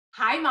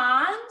Hi,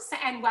 moms,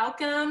 and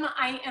welcome.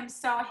 I am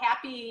so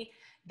happy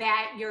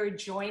that you're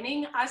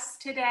joining us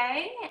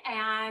today.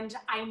 And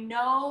I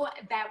know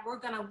that we're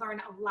going to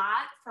learn a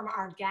lot from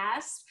our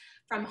guest,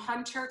 from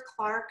Hunter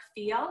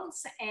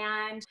Clarke-Fields.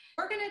 And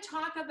we're going to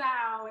talk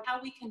about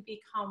how we can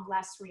become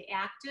less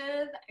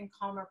reactive and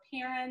calmer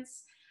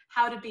parents,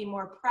 how to be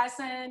more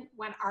present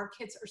when our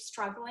kids are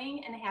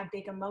struggling and have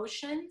big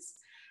emotions,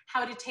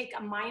 how to take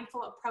a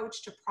mindful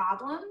approach to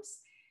problems,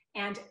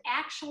 and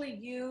actually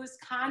use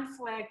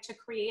conflict to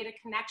create a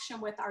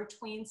connection with our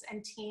tweens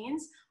and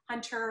teens.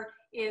 Hunter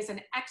is an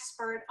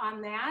expert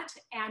on that,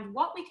 and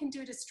what we can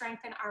do to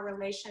strengthen our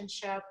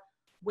relationship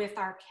with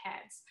our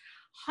kids.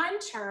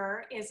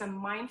 Hunter is a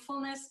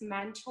mindfulness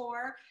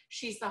mentor.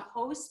 She's the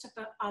host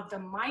of the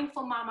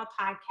Mindful Mama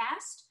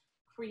podcast,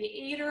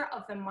 creator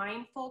of the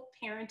Mindful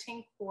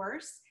Parenting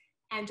course,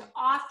 and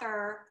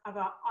author of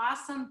an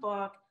awesome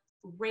book,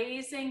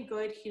 Raising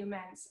Good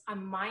Humans, a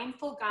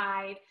mindful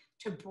guide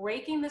to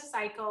breaking the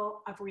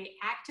cycle of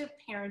reactive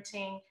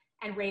parenting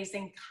and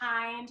raising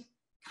kind,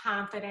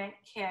 confident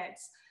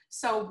kids.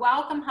 So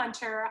welcome,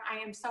 Hunter. I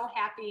am so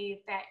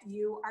happy that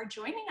you are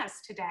joining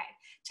us today.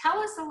 Tell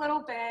us a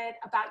little bit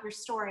about your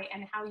story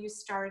and how you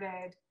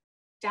started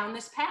down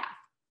this path.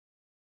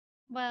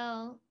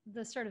 Well,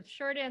 the sort of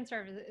short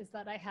answer is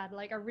that I had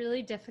like a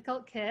really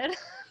difficult kid.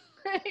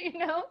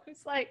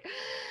 Who's like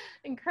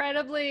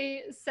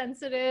incredibly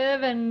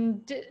sensitive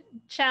and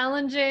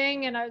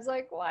challenging. And I was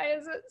like, why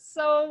is it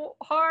so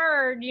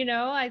hard?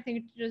 I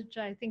think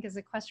is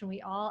a question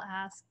we all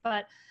ask.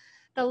 But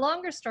the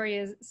longer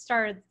story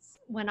starts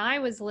when I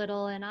was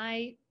little and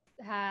I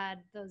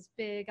had those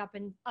big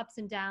ups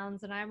and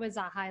downs, and I was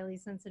a highly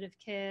sensitive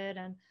kid,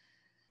 and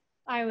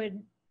I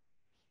would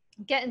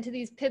get into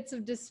these pits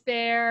of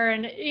despair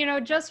and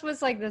just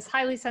was like this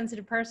highly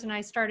sensitive person. I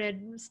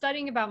started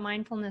studying about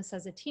mindfulness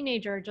as a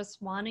teenager,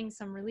 just wanting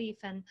some relief.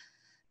 And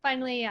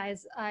finally,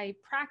 as I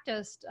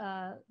practiced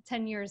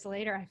 10 years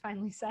later, I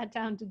finally sat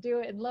down to do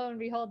it, and lo and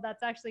behold,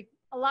 that's actually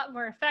a lot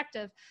more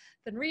effective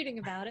than reading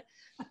about it.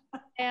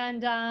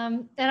 And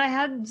I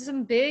had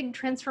some big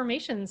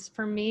transformations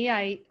for me.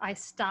 I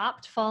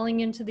stopped falling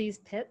into these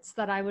pits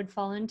that I would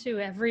fall into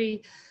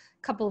every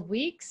couple of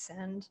weeks,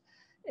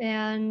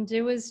 and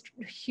it was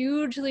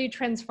hugely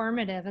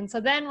transformative. And so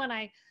then when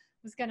I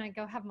was going to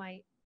go have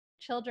my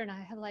children,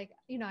 I had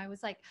I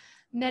was like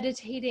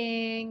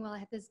meditating while I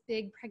had this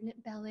big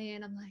pregnant belly,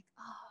 and I'm like,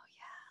 oh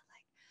yeah,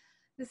 like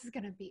this is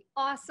going to be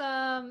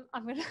awesome.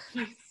 I'm going to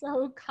be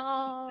so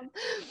calm.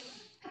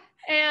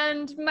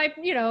 And my,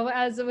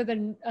 as with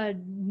a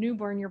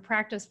newborn, your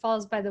practice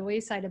falls by the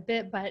wayside a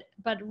bit, but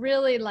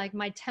really like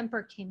my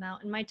temper came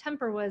out, and my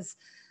temper was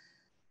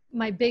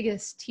my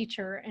biggest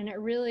teacher. And I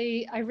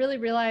really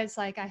realized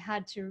like I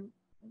had to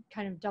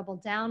kind of double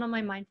down on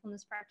my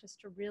mindfulness practice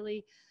to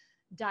really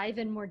dive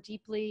in more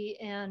deeply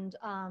and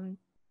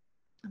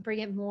bring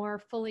it more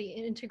fully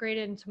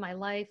integrated into my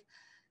life.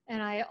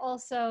 And I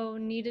also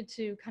needed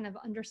to kind of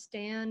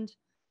understand,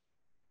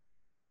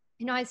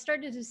 I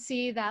started to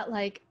see that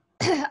like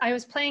I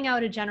was playing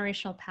out a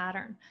generational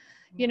pattern.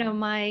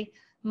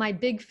 My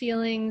big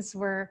feelings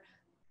were,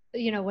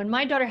 when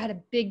my daughter had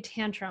a big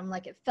tantrum,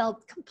 like it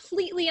felt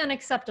completely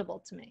unacceptable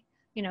to me,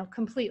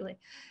 completely.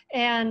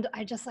 And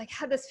I just like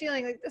had this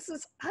feeling like this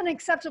is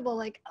unacceptable,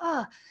 like,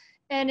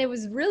 and it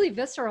was really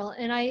visceral.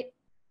 And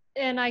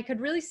I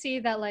could really see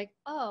that like,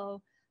 oh,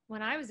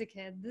 when I was a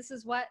kid, this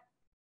is what,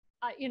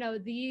 I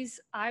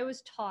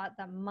was taught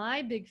that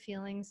my big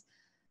feelings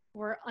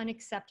were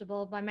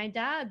unacceptable by my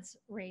dad's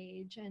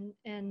rage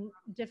and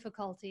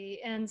difficulty.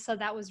 And so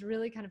that was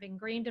really kind of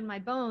ingrained in my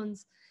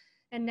bones.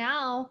 And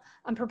now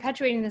I'm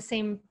perpetuating the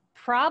same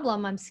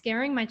problem. I'm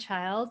scaring my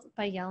child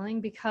by yelling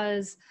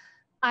because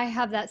I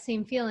have that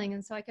same feeling.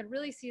 And so I could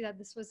really see that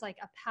this was like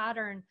a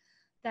pattern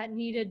that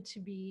needed to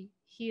be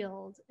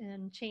healed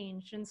and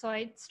changed. And so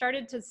I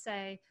started to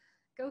say,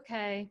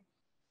 okay,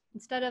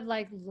 instead of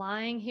like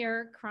lying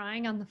here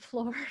crying on the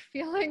floor,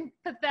 feeling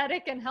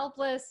pathetic and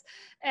helpless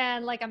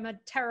and like I'm a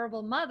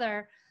terrible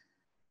mother,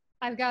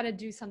 I've got to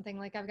do something,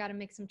 like I've got to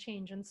make some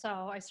change. And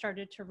so I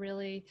started to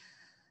really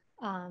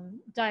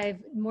dive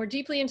more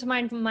deeply into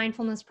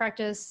mindfulness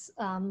practice,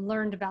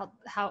 learned about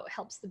how it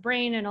helps the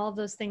brain and all of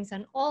those things.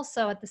 And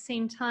also at the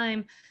same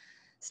time,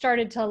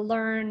 started to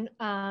learn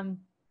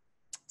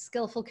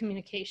skillful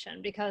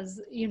communication, because,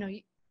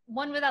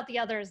 one without the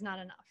other is not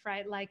enough,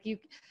 right? Like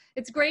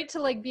it's great to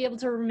like be able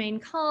to remain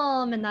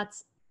calm, and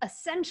that's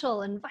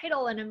essential and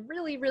vital and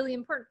really, really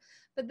important.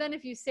 But then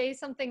if you say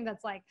something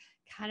that's like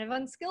kind of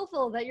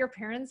unskillful that your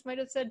parents might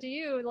have said to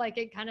you, like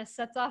it kind of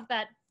sets off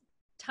that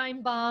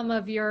time bomb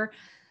of your,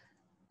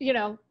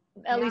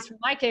 at least in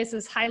my case,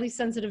 this highly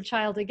sensitive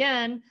child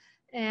again.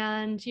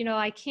 And,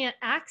 I can't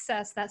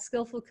access that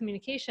skillful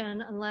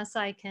communication unless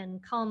I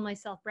can calm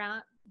myself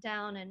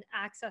down and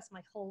access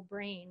my whole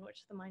brain,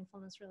 which the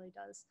mindfulness really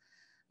does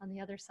on the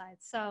other side.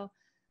 So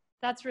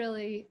that's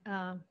really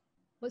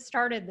what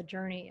started the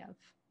journey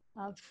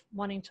of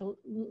wanting to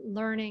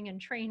learning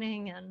and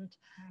training and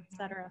et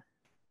cetera.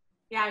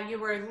 Yeah,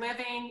 you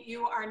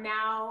are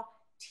now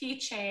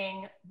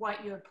teaching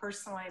what you have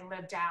personally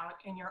lived out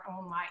in your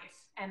own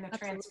life and the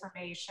Absolutely.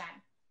 transformation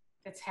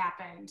that's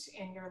happened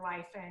in your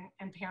life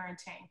and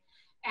parenting.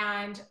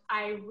 And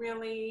I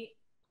really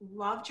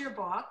loved your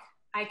book.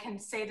 I can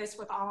say this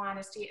with all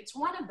honesty. It's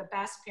one of the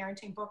best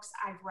parenting books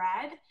I've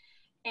read.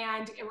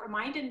 And it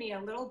reminded me a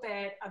little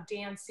bit of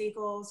Dan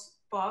Siegel's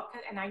book.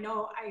 And I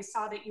know I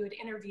saw that you had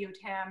interviewed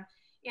him,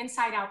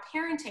 Inside Out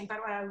Parenting. But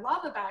what I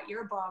love about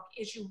your book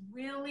is you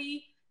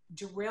really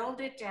drilled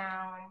it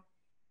down.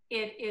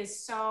 It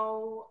is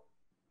so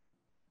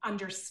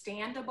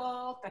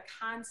understandable, the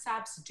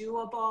concepts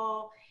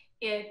doable.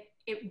 It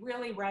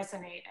really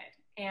resonated.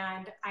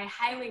 And I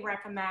highly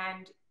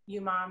recommend you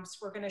moms,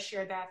 we're going to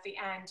share that at the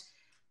end,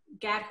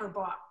 get her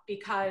book,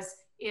 because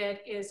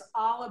it is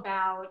all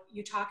about,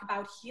 you talk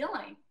about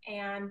healing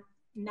and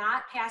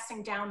not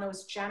passing down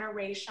those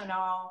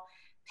generational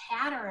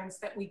patterns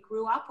that we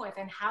grew up with,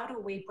 and how do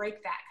we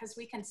break that? Because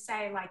we can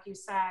say, like you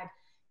said,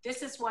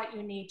 this is what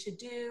you need to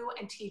do,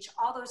 and teach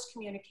all those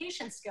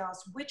communication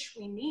skills, which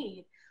we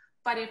need.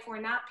 But if we're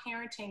not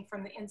parenting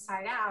from the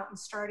inside out and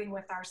starting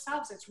with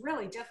ourselves, it's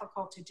really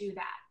difficult to do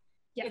that.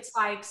 Yeah. It's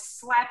like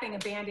slapping a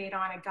Band-Aid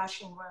on a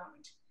gushing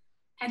wound.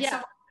 And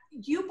so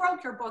you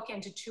broke your book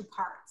into 2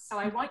 parts. So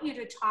I want you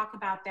to talk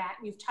about that.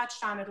 You've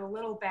touched on it a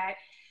little bit.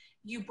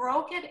 You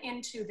broke it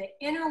into the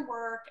inner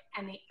work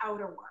and the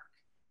outer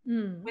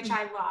work, which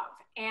I love.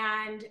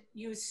 And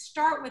you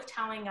start with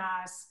telling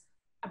us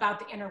about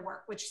the inner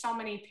work, which so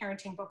many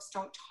parenting books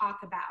don't talk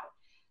about,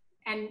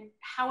 and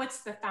how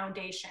it's the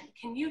foundation.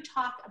 Can you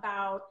talk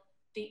about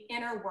the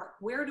inner work?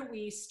 Where do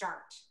we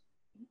start?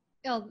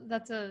 Oh,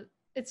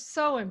 it's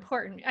so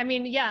important. I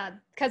mean, yeah,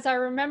 because I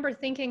remember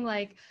thinking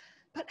like,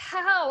 but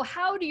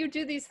how do you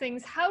do these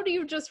things? How do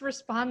you just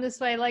respond this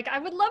way? Like, I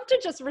would love to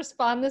just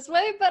respond this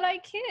way, but I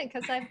can't,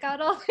 because I've got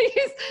all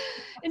these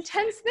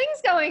intense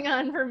things going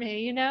on for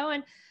me,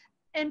 and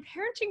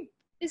parenting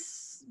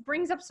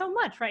brings up so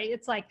much, right?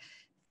 It's like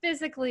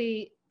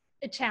physically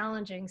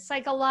challenging,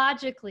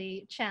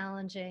 psychologically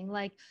challenging,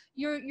 like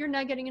you're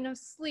not getting enough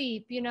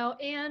sleep,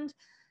 and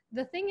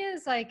the thing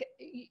is, like,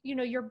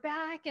 you're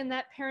back in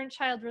that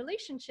parent-child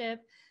relationship,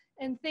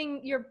 and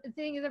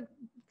the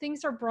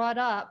things are brought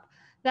up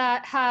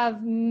that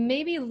have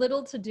maybe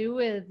little to do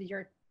with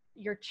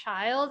your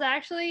child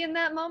actually in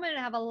that moment,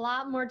 and have a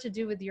lot more to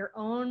do with your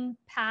own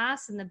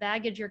past and the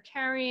baggage you're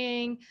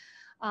carrying.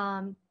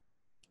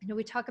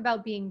 We talk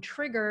about being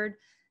triggered,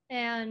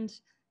 and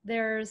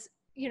there's,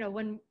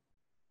 when,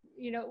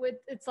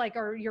 it's like,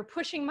 or you're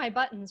pushing my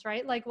buttons,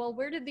 right? Like, well,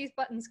 where did these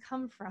buttons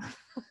come from?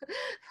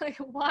 Like,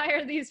 why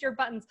are these your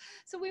buttons?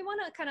 So we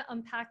want to kind of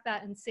unpack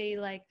that and say,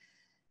 like,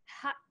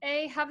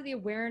 have the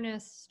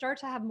awareness, start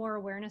to have more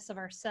awareness of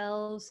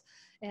ourselves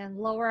and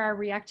lower our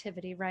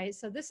reactivity, right?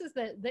 So this is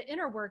the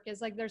inner work,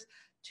 is like, there's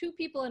 2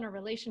 people in a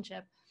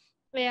relationship.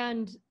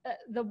 And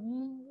the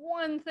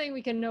one thing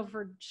we can know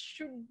for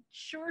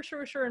sure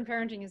in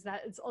parenting is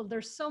that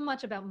there's so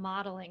much about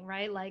modeling,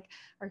 right? Like,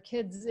 our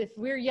kids, if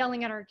we're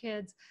yelling at our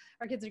kids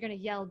are going to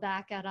yell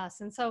back at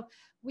us. And so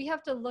we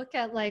have to look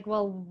at, like,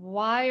 well,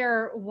 why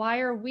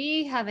are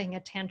we having a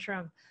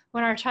tantrum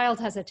when our child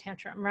has a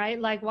tantrum, right?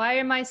 Like, why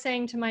am I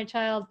saying to my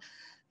child,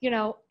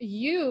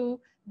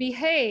 you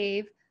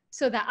behave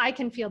so that I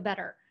can feel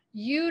better?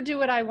 You do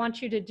what I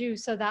want you to do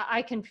so that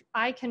I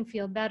can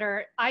feel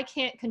better. I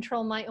can't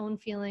control my own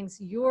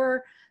feelings.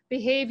 Your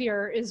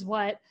behavior is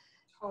what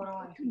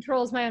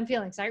controls my own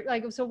feelings. Right?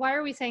 Like, so why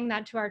are we saying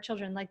that to our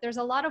children? Like, there's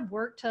a lot of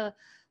work to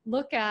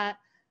look at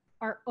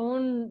our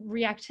own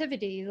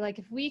reactivity. Like,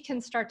 if we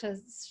can start to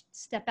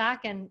step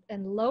back and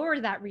lower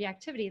that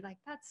reactivity, like,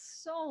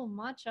 that's so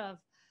much of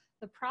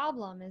the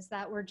problem, is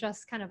that we're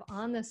just kind of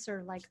on this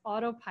sort of like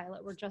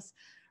autopilot. We're just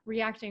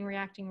reacting.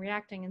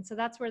 And so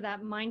that's where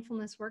that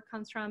mindfulness work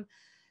comes from.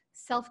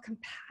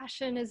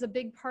 Self-compassion is a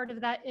big part of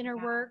that inner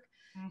work,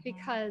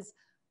 because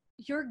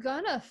you're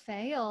gonna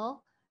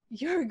fail.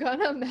 You're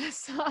gonna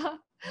mess up.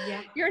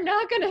 Yeah. You're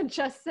not gonna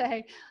just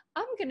say,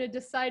 I'm gonna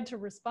decide to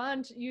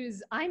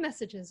use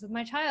iMessages with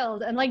my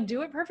child and, like,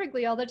 do it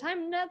perfectly all the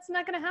time. That's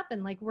not gonna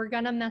happen. Like, we're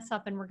gonna mess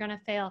up and we're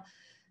gonna fail.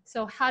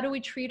 So how do we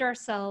treat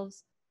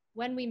ourselves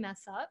when we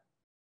mess up?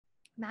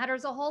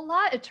 Matters a whole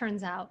lot, it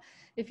turns out.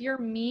 If you're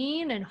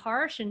mean and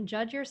harsh and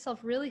judge yourself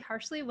really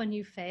harshly when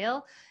you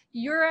fail,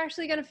 you're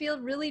actually going to feel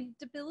really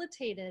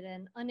debilitated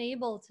and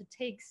unable to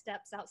take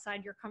steps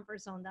outside your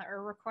comfort zone that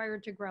are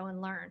required to grow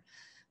and learn.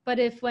 But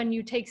if, when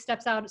you take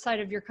steps outside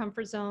of your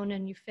comfort zone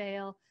and you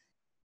fail,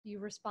 you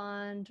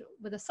respond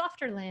with a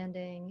softer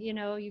landing,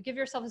 you give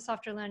yourself a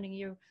softer landing,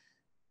 you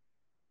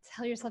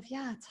tell yourself,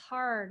 yeah, it's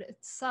hard, it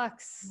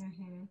sucks.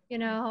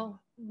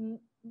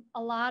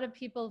 A lot of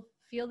people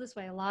feel this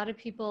way. A lot of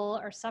people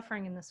are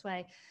suffering in this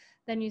way.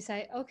 Then you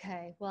say,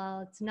 okay,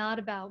 well, it's not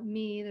about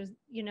me.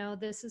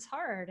 This is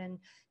hard. And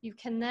you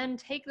can then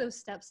take those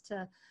steps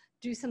to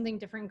do something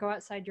different, go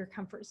outside your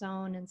comfort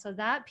zone. And so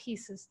that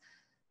piece is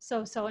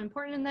so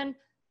important. And then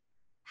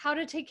how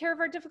to take care of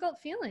our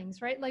difficult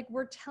feelings, right? Like,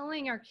 we're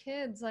telling our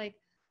kids, like,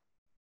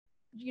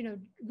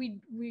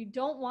 we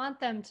don't want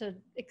them to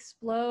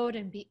explode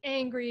and be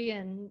angry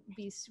and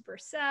be super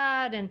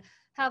sad and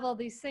have all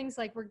these things.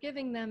 Like, we're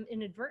giving them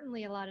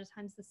inadvertently a lot of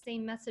times the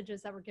same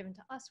messages that were given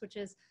to us, which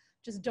is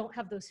just don't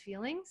have those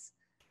feelings,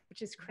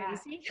 which is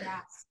crazy.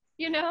 Yes.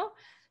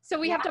 So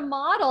we have to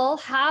model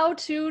how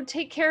to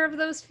take care of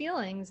those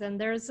feelings, and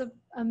there's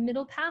a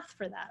middle path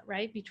for that,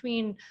 right,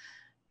 between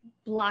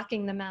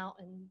blocking them out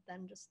and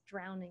then just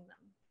drowning them.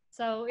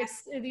 So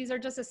these are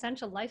just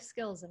essential life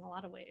skills in a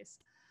lot of ways.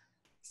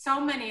 So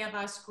many of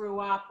us grew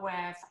up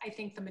with, I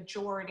think the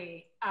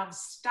majority of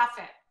stuff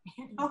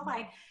it,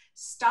 like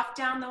stuff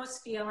down those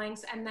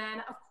feelings. And then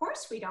of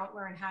course we don't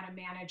learn how to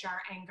manage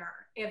our anger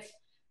if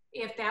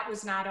that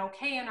was not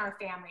okay in our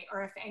family,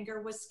 or if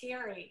anger was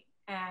scary.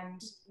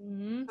 And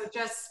so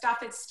just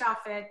stuff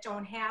it,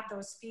 don't have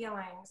those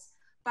feelings.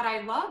 But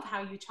I love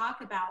how you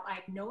talk about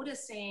like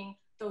noticing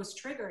those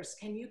triggers.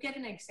 Can you give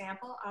an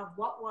example of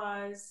what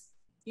was,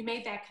 you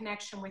made that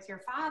connection with your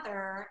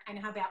father and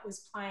how that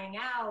was playing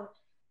out,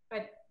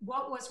 but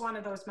what was one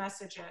of those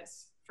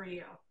messages for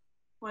you?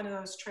 One of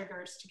those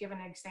triggers, to give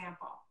an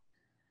example.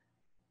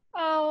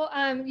 Oh,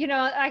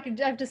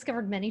 I've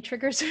discovered many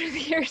triggers over the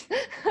years.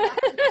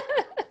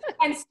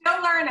 And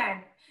still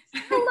learning.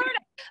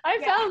 I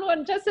found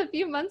one just a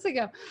few months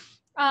ago.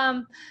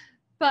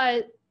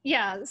 But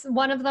yeah,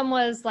 one of them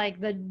was like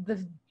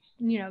the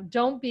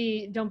don't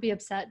be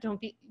upset,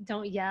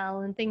 don't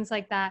yell and things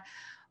like that.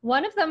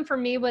 One of them for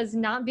me was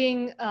not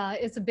being,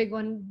 it's a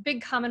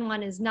big common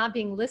one, is not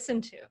being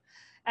listened to.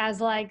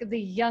 As like the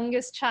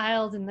youngest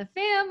child in the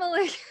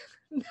family,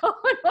 no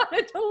one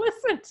wanted to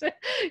listen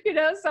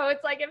to, so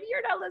it's like, if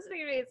you're not listening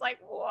to me, it's like,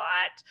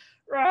 what?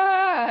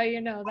 That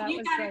you got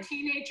was a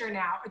teenager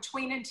now, a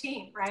tween and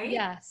teen, right?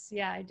 Yes.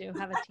 Yeah, I do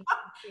have a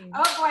teen.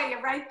 Oh boy,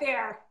 you're right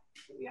there.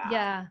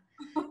 Yeah.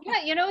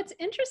 It's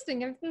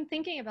interesting. I've been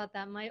thinking about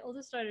that. My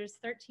oldest daughter is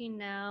 13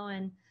 now,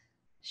 and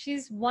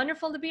she's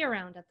wonderful to be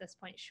around at this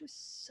point. She was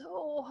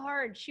so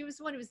hard. She was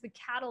the one who was the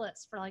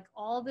catalyst for like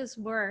all this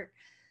work.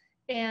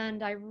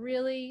 And I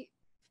really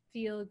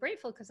feel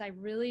grateful, because I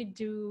really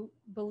do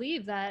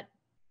believe that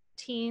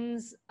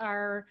teens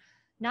are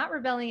not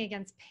rebelling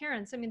against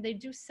parents. I mean, they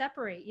do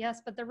separate,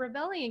 yes, but they're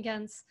rebelling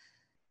against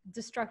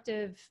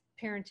destructive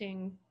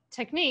parenting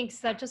techniques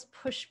that just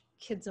push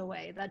kids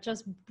away, that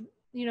just,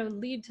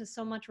 lead to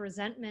so much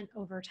resentment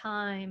over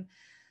time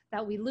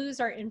that we lose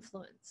our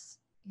influence.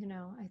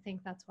 I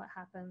think that's what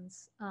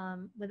happens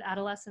with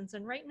adolescence.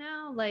 And right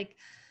now, like,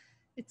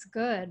 it's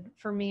good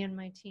for me and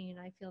my teen.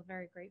 I feel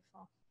very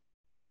grateful.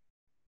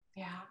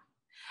 Yeah.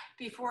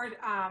 Before,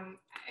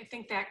 I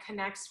think that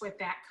connects with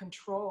that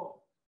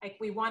control. Like,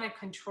 we want to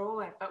control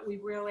it, but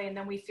and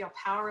then we feel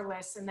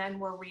powerless, and then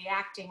we're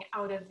reacting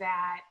out of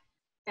that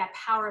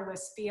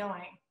powerless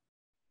feeling.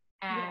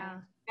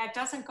 And that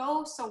doesn't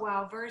go so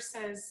well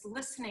versus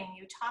listening.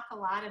 You talk a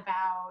lot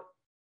about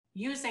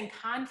using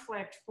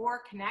conflict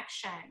for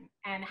connection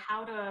and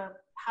how to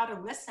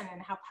listen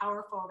and how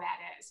powerful that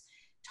is.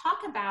 Talk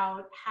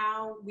about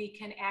how we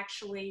can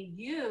actually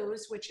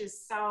use, which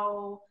is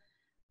so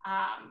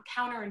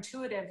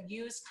counterintuitive,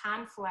 use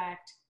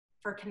conflict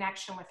for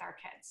connection with our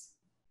kids.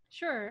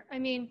 Sure. I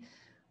mean,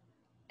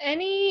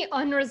 any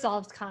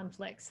unresolved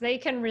conflicts, they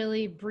can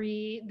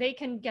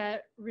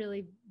get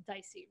really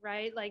dicey,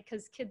 right? Like,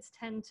 because kids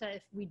tend to,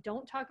 if we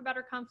don't talk about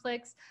our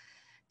conflicts,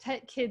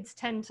 kids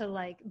tend to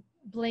like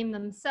blame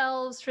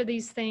themselves for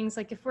these things.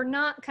 Like, if we're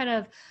not kind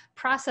of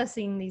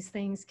processing these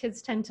things,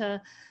 kids tend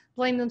to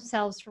blame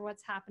themselves for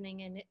what's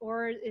happening,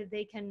 or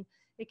it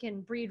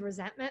can breed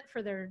resentment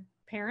for their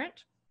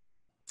parent.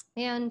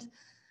 And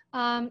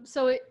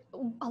so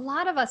a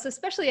lot of us,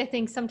 especially I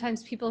think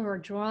sometimes people who are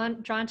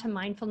drawn to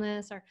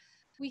mindfulness, or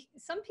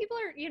some people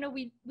are,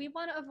 we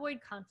want to avoid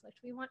conflict.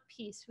 We want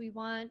peace. We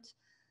want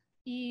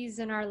ease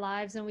in our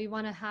lives, and we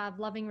want to have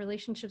loving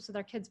relationships with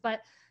our kids.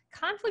 But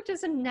conflict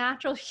is a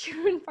natural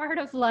human part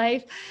of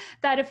life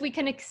that if we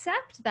can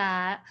accept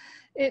that,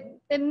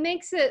 it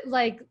makes it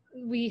like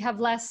we have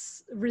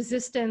less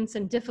resistance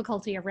and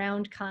difficulty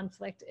around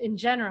conflict in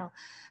general.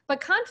 But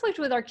conflict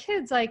with our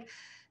kids, like,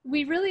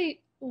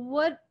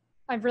 what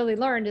I've really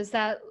learned is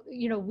that,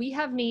 we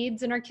have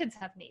needs and our kids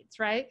have needs,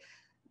 right?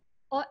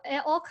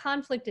 All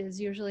conflict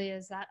usually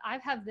is that I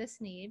have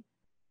this need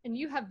and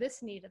you have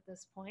this need at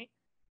this point,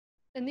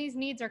 and these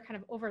needs are kind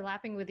of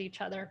overlapping with each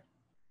other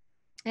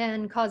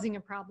and causing a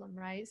problem,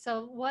 right?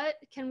 So what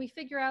can we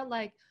figure out?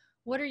 Like,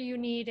 what are you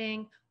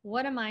needing?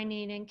 What am I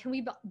needing? Can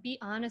we be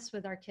honest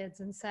with our kids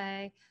and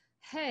say,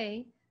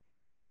 hey,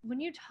 when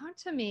you talk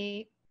to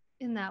me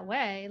in that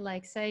way,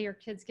 like, say your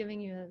kid's giving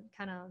you a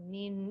kind of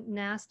mean,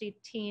 nasty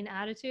teen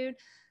attitude,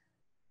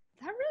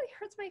 that really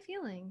hurts my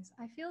feelings.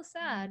 I feel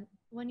sad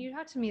when you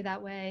talk to me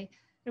that way.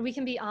 And we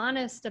can be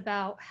honest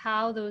about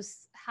how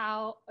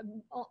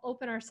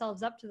open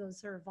ourselves up to those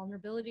sort of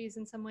vulnerabilities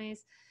in some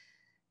ways.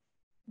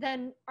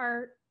 Then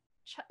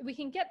we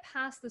can get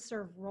past the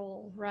sort of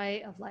role,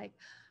 right, of like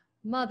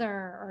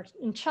mother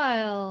and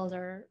child,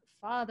 or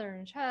father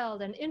and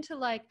child, and into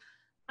like,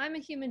 I'm a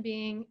human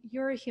being,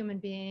 you're a human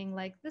being.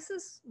 Like, this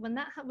is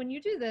when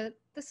you do that,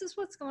 this is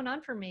what's going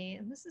on for me,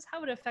 and this is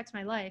how it affects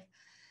my life.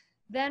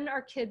 Then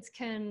our kids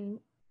can,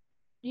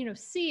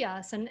 see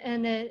us and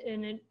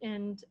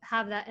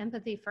have that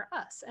empathy for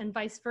us, and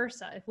vice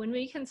versa. If when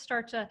we can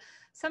start to,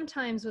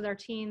 sometimes with our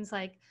teens,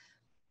 like,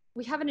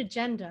 we have an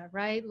agenda,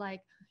 right?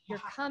 Like, you're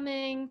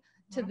coming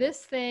to this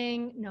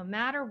thing no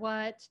matter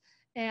what,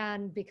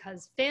 and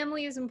because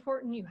family is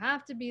important, you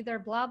have to be there,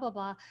 blah blah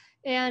blah.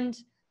 And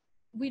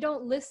we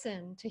don't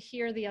listen to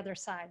hear the other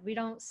side. We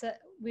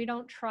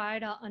don't try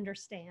to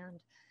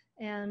understand.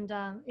 And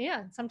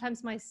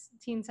sometimes my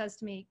teen says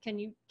to me, can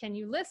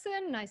you listen?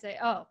 And I say,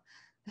 oh,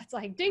 that's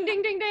like ding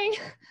ding ding ding.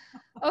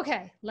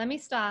 Okay, let me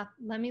stop,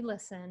 let me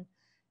listen.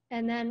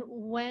 And then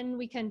when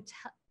we can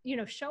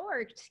show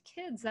our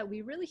kids that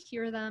we really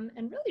hear them,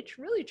 and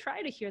really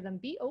try to hear them,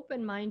 be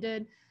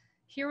open-minded,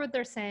 hear what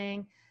they're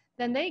saying,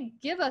 then they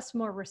give us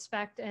more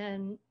respect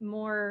and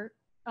more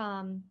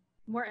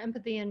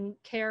empathy and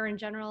care in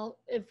general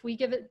if we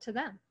give it to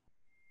them.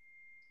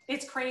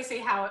 It's crazy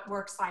how it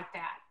works like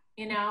that.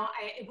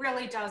 It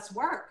really does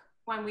work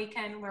when we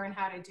can learn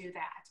how to do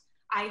that,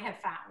 I have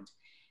found.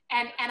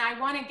 And I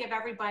want to give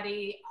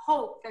everybody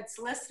hope that's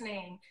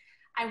listening.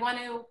 I want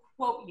to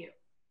quote you.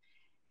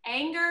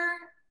 Anger,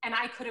 and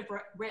I could have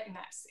written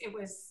this, it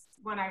was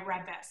when I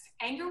read this,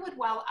 anger would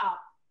well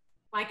up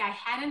like I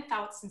hadn't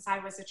felt since I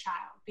was a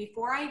child.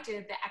 Before I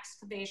did the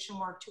excavation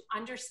work to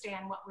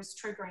understand what was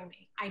triggering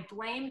me, I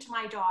blamed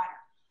my daughter.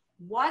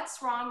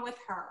 What's wrong with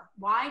her?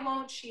 Why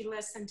won't she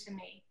listen to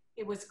me?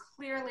 It was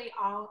clearly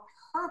all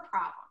her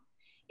problem.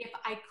 If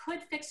I could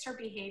fix her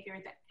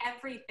behavior, then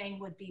everything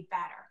would be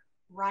better,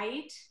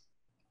 right?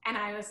 And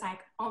I was like,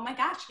 oh my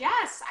gosh,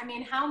 yes. I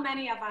mean, how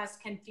many of us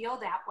can feel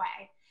that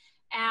way?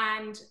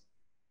 And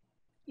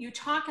you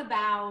talk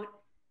about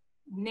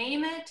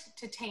name it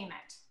to tame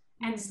it.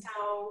 And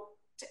so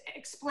to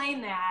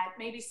explain that,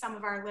 maybe some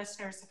of our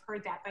listeners have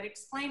heard that, but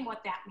explain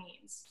what that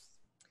means.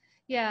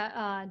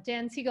 Yeah,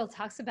 Dan Siegel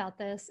talks about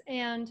this,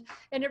 and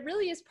it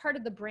really is part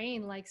of the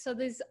brain. Like, so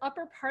these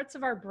upper parts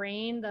of our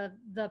brain, the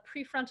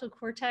prefrontal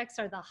cortex,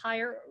 are the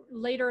higher,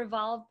 later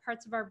evolved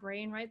parts of our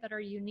brain, right, that are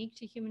unique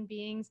to human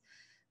beings.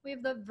 We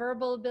have the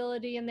verbal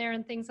ability in there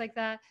and things like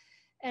that.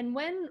 And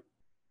when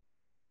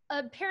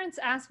parents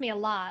ask me a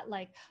lot,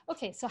 like,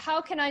 okay, so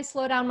how can I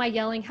slow down my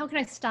yelling? How can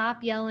I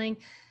stop yelling?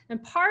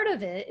 And part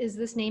of it is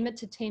this name it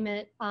to tame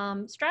it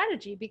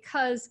strategy,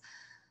 because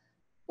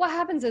what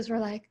happens is we're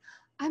like,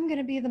 I'm going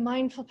to be the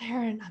mindful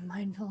parent. I'm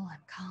mindful.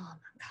 I'm calm.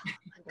 I'm calm.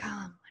 I'm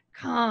calm.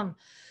 I'm calm.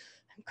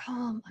 I'm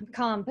calm. I'm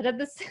calm.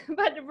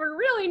 But we're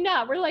really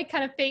not. We're like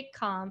kind of fake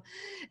calm,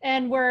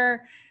 and we're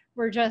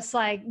just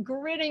like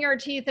gritting our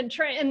teeth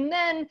and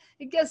then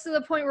it gets to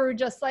the point where we're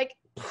just like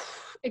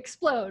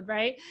explode,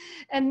 right?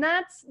 And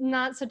that's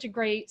not such a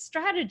great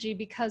strategy,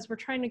 because we're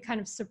trying to kind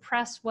of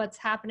suppress what's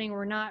happening.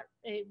 We're not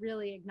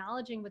really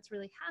acknowledging what's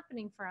really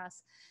happening for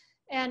us.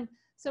 And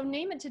so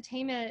name it to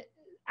tame it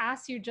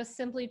asks you just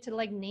simply to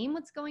like name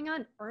what's going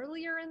on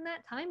earlier in that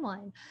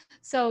timeline.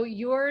 So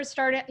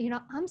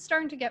I'm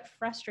starting to get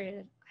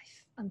frustrated.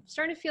 I'm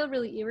starting to feel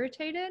really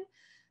irritated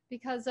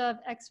because of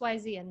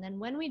XYZ. And then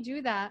when we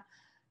do that,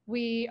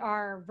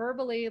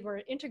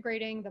 we're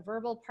integrating the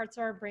verbal parts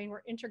of our brain.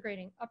 We're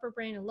integrating upper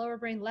brain and lower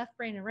brain, left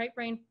brain and right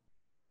brain.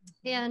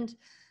 And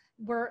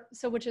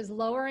which is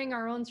lowering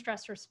our own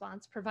stress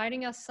response,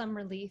 providing us some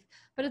relief,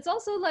 but it's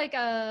also like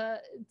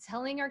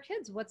telling our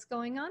kids what's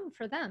going on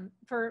for them,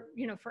 for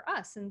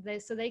us, and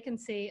so they can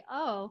see,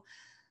 oh,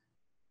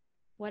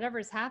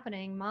 whatever's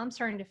happening, mom's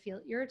starting to feel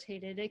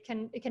irritated. It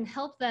can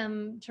help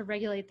them to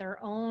regulate their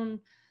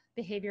own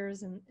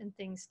behaviors and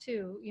things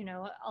too,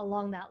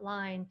 along that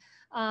line.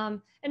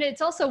 And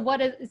it's also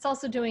it's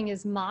also doing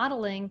is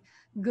modeling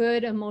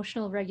good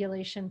emotional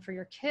regulation for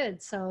your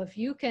kids. So if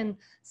you can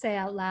say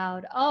out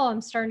loud, oh, I'm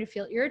starting to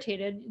feel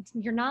irritated,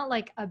 you're not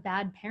like a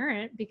bad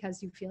parent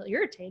because you feel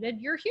irritated,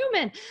 you're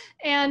human.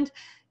 And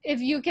if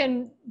you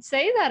can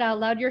say that out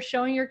loud, you're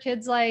showing your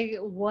kids like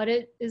what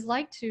it is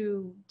like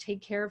to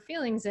take care of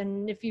feelings.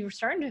 And if you're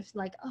starting to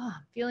like, oh,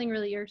 I'm feeling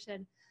really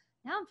irritated,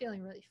 now I'm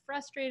feeling really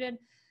frustrated.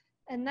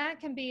 And that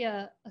can be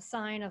a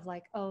sign of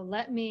like, oh,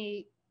 let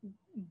me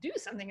do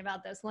something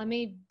about this. Let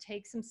me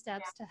take some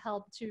steps to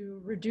help to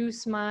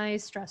reduce my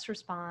stress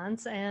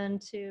response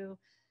and to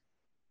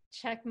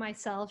check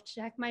myself,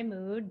 check my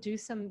mood, do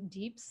some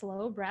deep,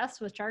 slow breaths,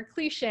 which are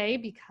cliche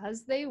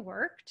because they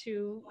work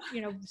to,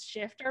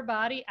 shift our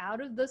body out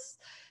of this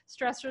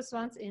stress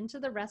response into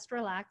the rest,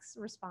 relax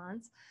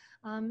response.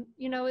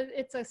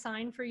 It's a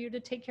sign for you to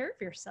take care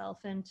of yourself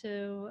and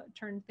to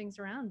turn things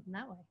around in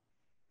that way.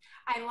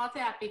 I love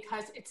that,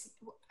 because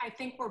I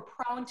think we're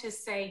prone to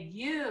say,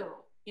 you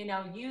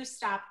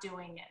stop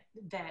doing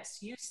this,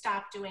 you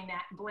stop doing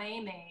that,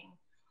 blaming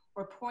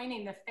or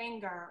pointing the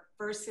finger,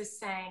 versus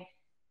saying,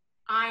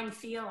 I'm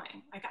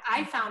feeling. Like,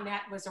 I found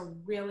that was a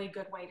really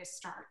good way to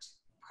start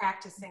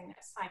practicing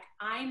this. Like,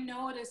 I'm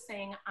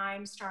noticing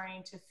I'm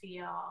starting to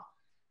feel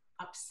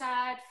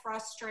upset,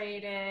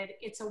 frustrated.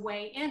 It's a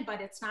way in,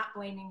 but it's not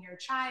blaming your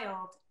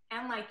child.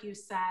 And like you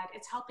said,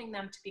 it's helping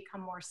them to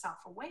become more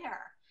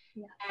self-aware.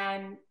 Yeah.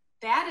 And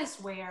that is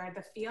where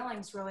the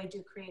feelings really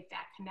do create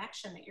that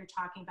connection that you're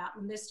talking about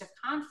in the midst of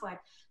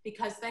conflict,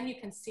 because then you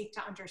can seek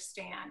to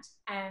understand.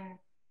 And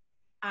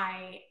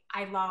I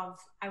love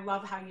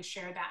how you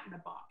share that in the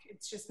book.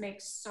 It just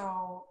makes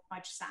so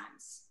much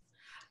sense.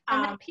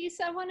 And that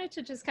piece, I wanted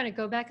to just kind of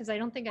go back, because I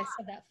don't think I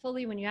said that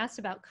fully when you asked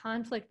about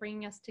conflict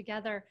bringing us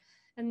together.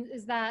 And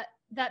is that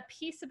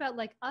piece about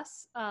like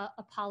us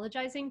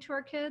apologizing to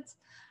our kids,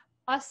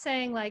 us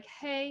saying like,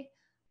 hey,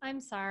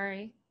 I'm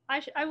sorry.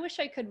 I wish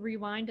I could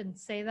rewind and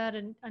say that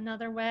in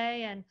another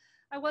way. And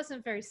I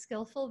wasn't very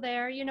skillful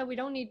there. You know, we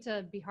don't need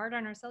to be hard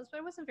on ourselves, but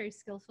I wasn't very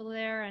skillful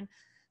there. And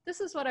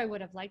this is what I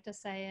would have liked to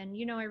say. And,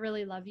 you know, I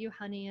really love you,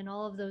 honey, and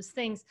all of those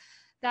things.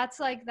 That's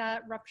like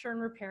that rupture and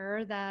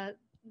repair that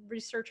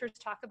researchers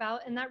talk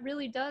about. And that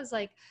really does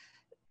like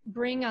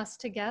bring us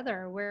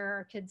together, where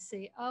our kids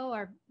see,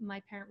 oh,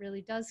 my parent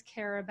really does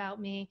care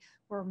about me.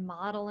 We're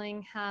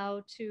modeling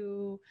how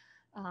to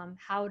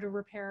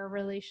repair a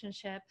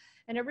relationship.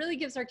 And it really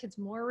gives our kids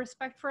more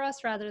respect for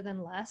us rather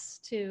than less,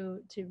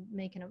 to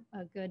make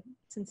a good,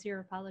 sincere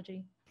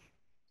apology.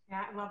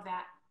 Yeah, I love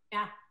that.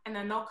 Yeah. And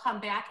then they'll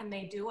come back and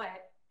they do it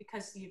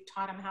because you've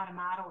taught them how to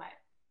model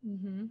it.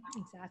 Mm-hmm.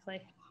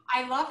 Exactly.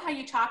 I love how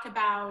you talk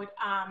about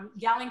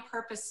yelling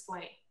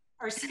purposefully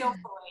or skillfully.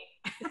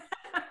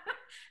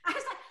 I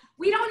was like,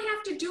 we don't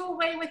have to do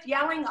away with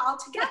yelling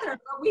altogether,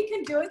 but we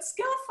can do it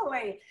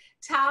skillfully.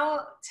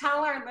 Tell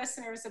our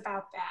listeners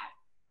about that.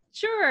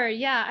 Sure.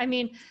 Yeah. I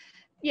mean,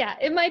 yeah,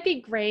 it might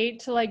be great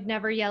to like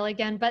never yell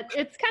again, but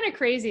it's kind of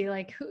crazy.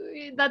 Like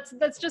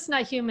that's just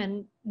not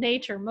human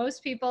nature.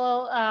 Most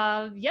people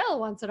yell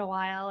once in a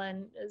while,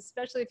 and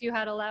especially if you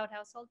had a loud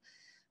household.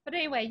 But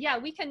anyway, yeah,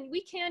 we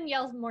can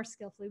yell more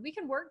skillfully. We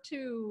can work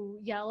to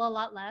yell a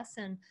lot less.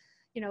 And,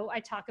 you know, I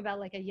talk about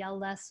like a yell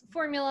less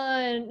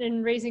formula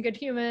in Raising Good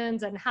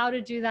Humans and how to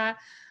do that.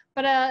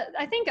 But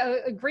I think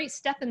a great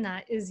step in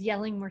that is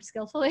yelling more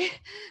skillfully.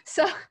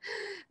 So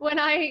when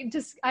I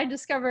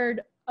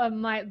discovered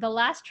the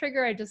last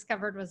trigger I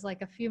discovered was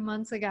like a few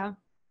months ago.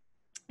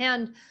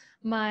 And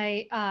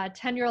my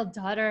 10-year-old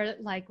daughter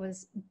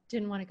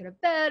didn't want to go to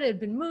bed. It had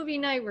been movie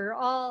night. We were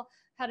all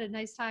had a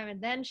nice time.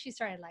 And then she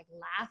started like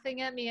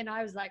laughing at me, and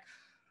I was like,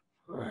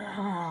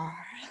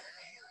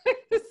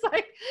 it's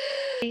like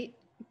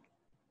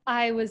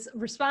I was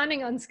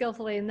responding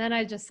unskillfully. And then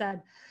I just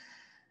said,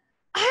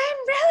 I'm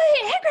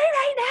really angry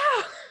right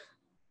now.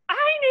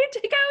 I need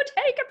to go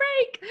take a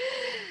break.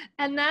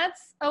 And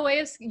that's a way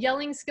of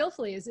yelling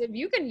skillfully, is if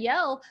you can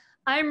yell,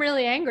 I'm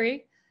really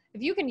angry.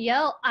 If you can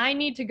yell, I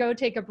need to go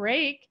take a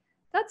break,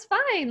 that's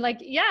fine. Like,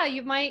 yeah,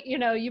 you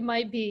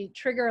might be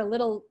trigger a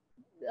little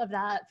of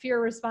that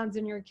fear response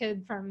in your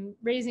kid from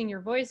raising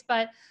your voice,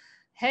 but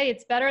hey,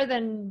 it's better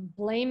than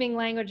blaming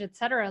language,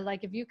 etc.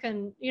 Like if you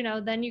can,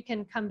 then you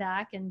can come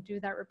back and do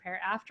that repair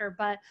after.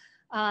 But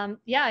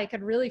yeah, I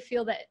could really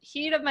feel the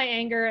heat of my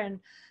anger, and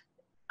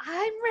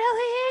I'm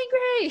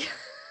really angry.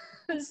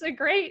 It's a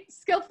great,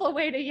 skillful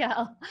way to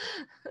yell.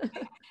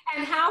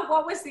 And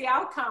what was the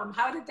outcome?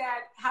 How did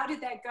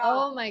that go?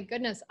 Oh my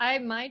goodness.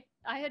 I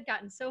had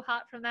gotten so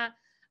hot from that.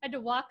 I had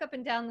to walk up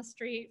and down the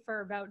street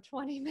for about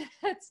 20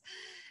 minutes.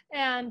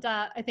 And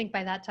I think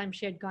by that time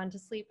she had gone to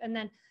sleep. And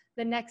then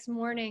the next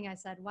morning I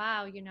said,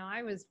 wow,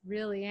 I was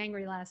really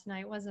angry last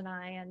night, wasn't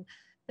I? And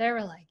they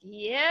were like,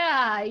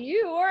 yeah,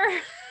 you were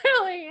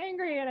really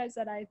angry. And I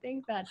said, I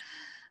think that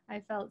I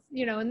felt,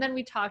 and then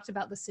we talked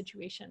about the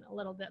situation a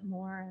little bit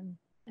more,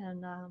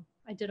 and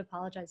I did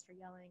apologize for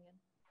yelling,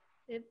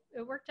 and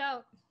it worked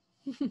out.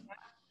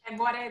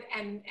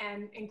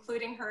 And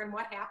including her in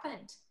what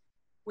happened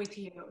with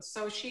you,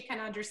 so she can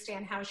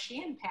understand how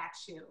she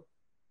impacts you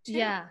too.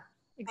 Yeah,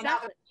 exactly.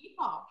 And other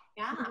people.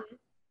 Yeah. Mm-hmm.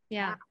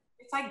 Yeah.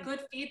 It's like good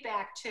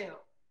feedback too.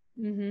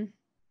 Mm-hmm.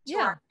 To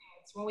our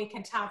kids, when we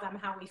can tell them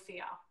how we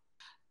feel.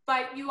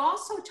 But you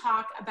also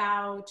talk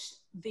about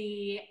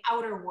the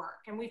outer work,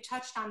 and we've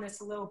touched on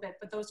this a little bit,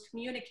 but those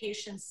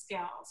communication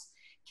skills.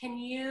 Can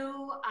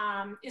you,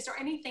 is there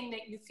anything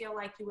that you feel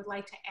like you would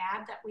like to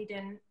add that we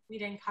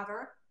didn't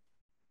cover?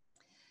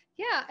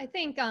 Yeah, I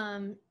think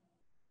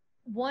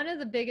one of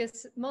the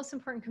biggest, most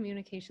important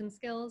communication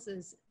skills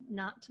is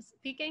not just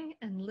speaking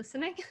and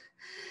listening.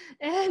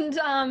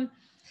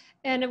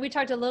 And we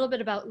talked a little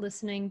bit about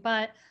listening,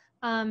 but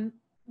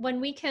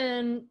when we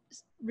can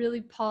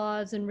really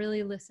pause and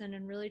really listen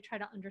and really try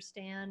to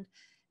understand,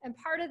 and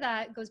part of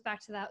that goes back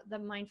to the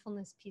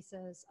mindfulness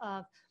pieces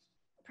of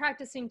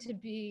practicing to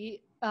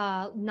be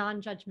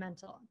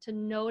non-judgmental, to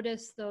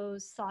notice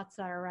those thoughts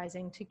that are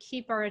arising, to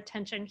keep our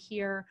attention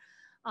here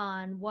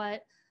on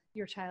what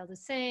your child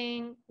is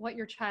saying, what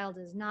your child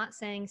is not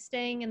saying,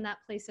 staying in that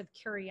place of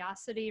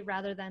curiosity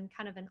rather than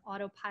kind of an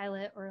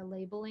autopilot or a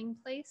labeling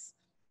place.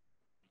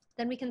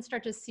 Then we can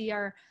start to see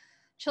our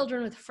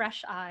children with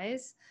fresh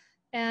eyes.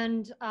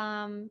 And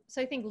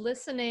so I think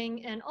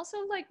listening and also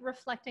like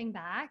reflecting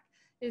back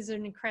is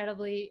an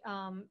incredibly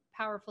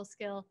powerful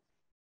skill.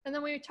 And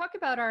then when we talk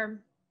about our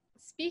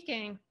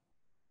speaking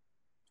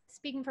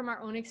speaking from our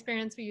own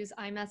experience, we use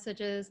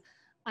iMessages.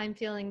 I'm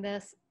feeling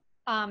this.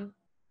 I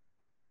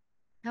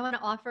want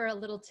to offer a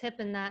little tip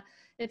in that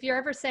if you're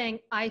ever saying,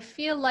 I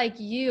feel like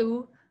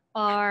you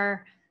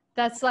are,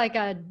 that's like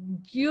a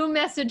you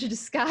message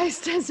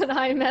disguised as an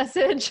I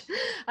message.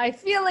 I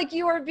feel like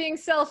you are being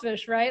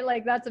selfish, right?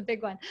 Like that's a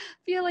big one.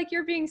 Feel like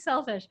you're being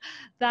selfish.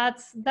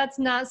 That's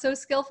not so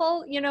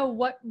skillful. You know,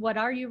 what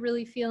are you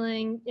really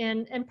feeling?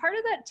 And part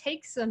of that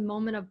takes a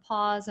moment of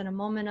pause and a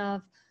moment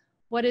of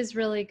what is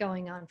really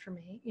going on for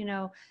me. You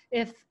know,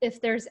 if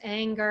there's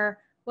anger,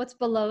 what's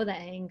below the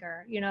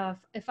anger? You know,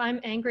 if I'm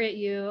angry at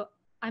you,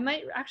 I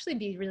might actually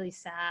be really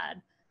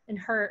sad and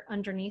hurt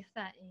underneath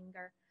that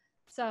anger.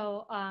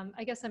 So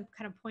I guess I'm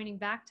kind of pointing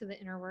back to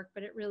the inner work,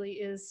 but it really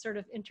is sort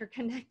of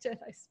interconnected,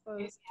 I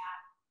suppose.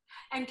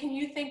 And can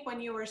you think when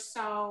you were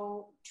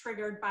so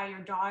triggered by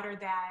your daughter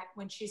that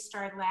when she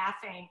started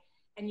laughing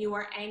and you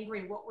were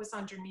angry, what was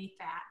underneath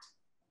that?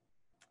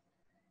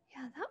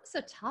 Yeah, that was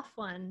a tough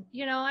one.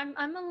 You know,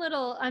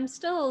 I'm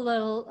still a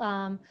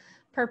little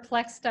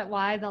perplexed at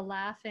why the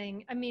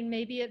laughing. I mean,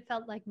 maybe it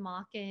felt like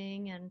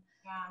mocking and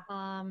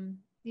Yeah.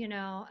 you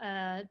know,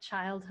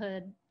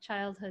 childhood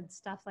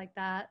stuff like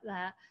that.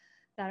 That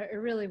it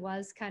really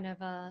was kind of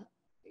a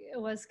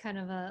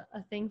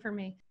thing for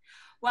me.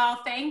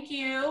 Well, thank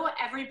you,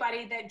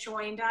 everybody that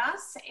joined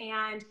us.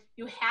 And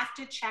you have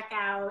to check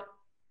out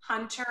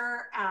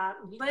Hunter.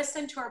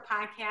 Listen to her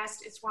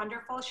podcast. It's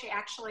wonderful.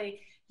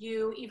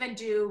 You even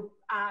do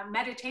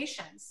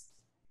meditations.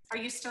 Are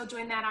you still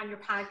doing that on your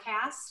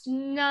podcast?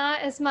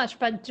 Not as much,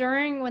 but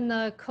when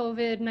the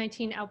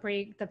COVID-19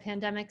 outbreak, the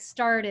pandemic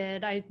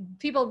started,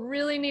 people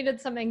really needed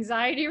some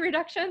anxiety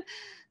reduction.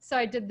 So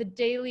I did the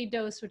daily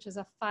dose, which is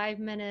a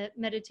 5-minute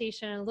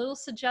meditation, a little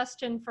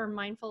suggestion for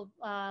mindful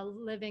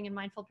living and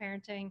mindful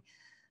parenting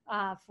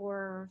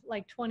for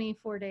like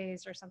 24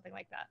 days or something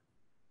like that.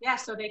 Yeah,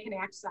 so they can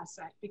access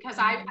it because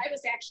I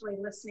was actually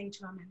listening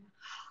to them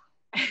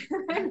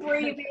and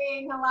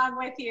breathing along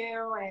with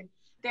you, and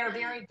they're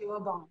very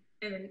doable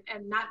and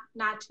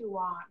not too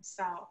long.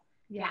 So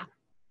yeah.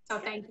 So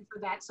thank you for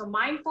that. So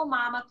Mindful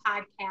Mama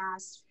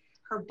podcast,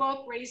 her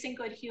book, Raising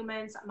Good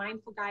Humans, a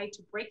mindful guide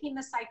to breaking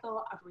the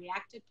cycle of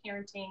reactive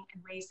parenting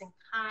and raising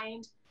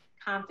kind,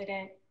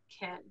 confident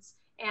kids.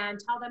 And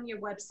tell them your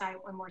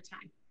website one more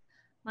time.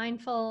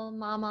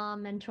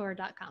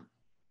 mindfulmamamentor.com.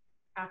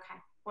 Okay,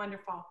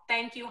 wonderful.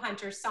 Thank you,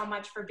 Hunter, so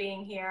much for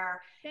being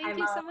here. Thank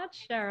you so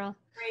much, Cheryl.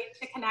 Great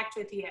to connect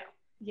with you.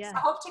 Yeah. So I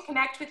hope to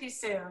connect with you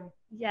soon.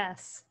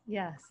 Yes.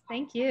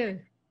 Thank you. Yeah.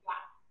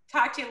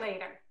 Talk to you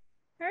later.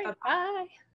 All right. Bye.